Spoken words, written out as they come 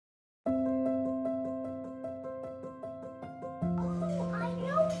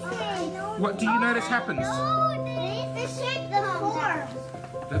What do you notice happens? The shape, the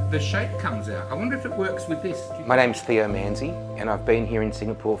form. The shape comes out. I wonder if it works with this. My name's Theo Mandziy and I've been here in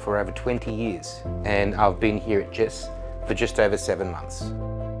Singapore for over 20 years and I've been here at GESS for just over 7 months.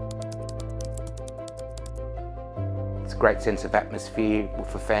 It's a great sense of atmosphere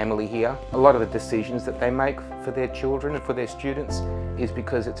for family here. A lot of the decisions that they make for their children and for their students is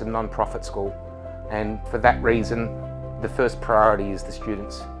because it's a non-profit school, and for that reason the first priority is the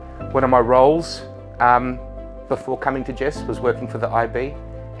students. One of my roles before coming to GESS was working for the IB,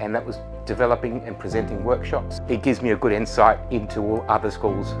 and that was developing and presenting workshops. It gives me a good insight into all other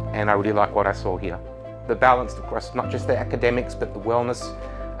schools, and I really like what I saw here. The balance across not just the academics but the wellness,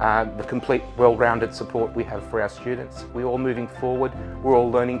 the complete well-rounded support we have for our students. We're all moving forward, we're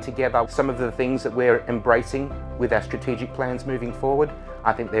all learning together. Some of the things that we're embracing with our strategic plans moving forward,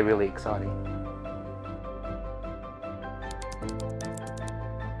 I think they're really exciting.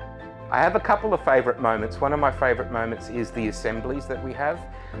 I have a couple of favourite moments. One of my favourite moments is the assemblies that we have.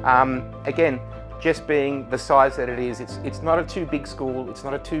 Again, just being the size that it is, it's not a too big school, it's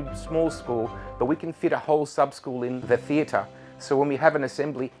not a too small school, but we can fit a whole sub-school in the theatre. So when we have an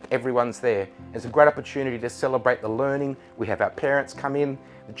assembly, everyone's there. It's a great opportunity to celebrate the learning. We have our parents come in,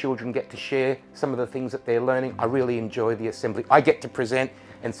 the children get to share some of the things that they're learning. I really enjoy the assembly. I get to present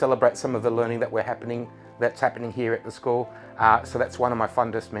and celebrate some of the learning that's happening here at the school. So that's one of my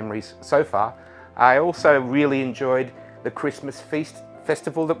fondest memories so far. I also really enjoyed the Christmas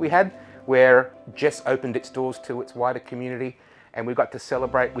festival that we had, where GESS opened its doors to its wider community, and we got to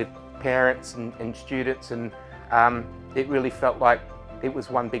celebrate with parents and students, and it really felt like it was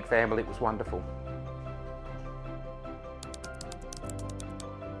one big family. It was wonderful.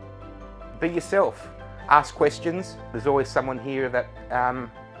 Be yourself. Ask questions. There's always someone here that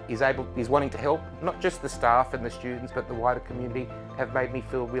is wanting to help. Not just the staff and the students, but the wider community have made me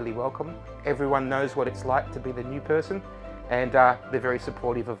feel really welcome. Everyone knows what it's like to be the new person, and they're very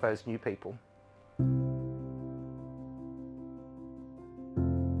supportive of those new people.